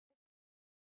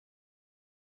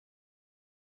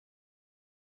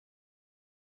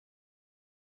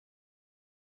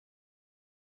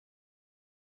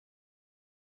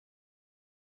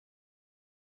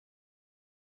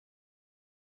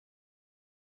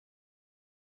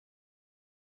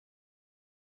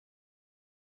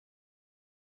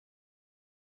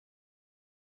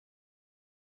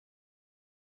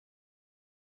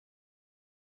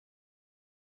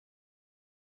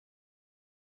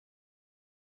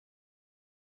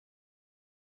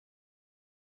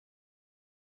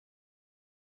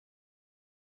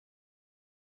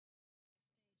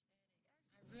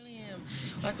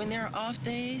Like when there are off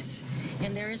days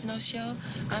and there is no show,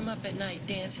 I'm up at night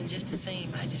dancing just the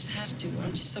same. I just have to.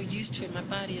 I'm just so used to it. My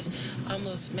body is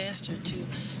almost mastered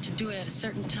to do it at a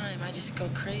certain time. I just go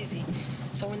crazy.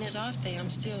 So when there's off day, I'm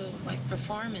still like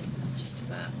performing just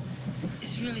about.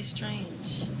 It's really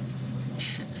strange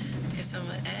because I'm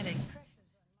an addict.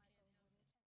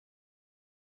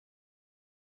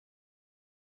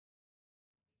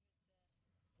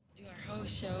 Do our whole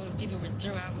show, and people would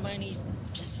throw out money,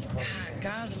 just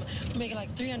God, we're making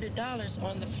like $300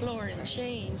 on the floor and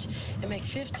change, and make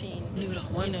 15 noodle.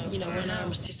 One arm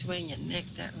this way and your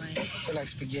neck's that way. I feel like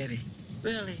spaghetti.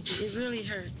 Really, it really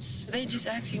hurts. They just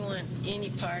actually want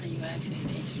any part of you. Actually,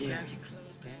 they just grab your clothes.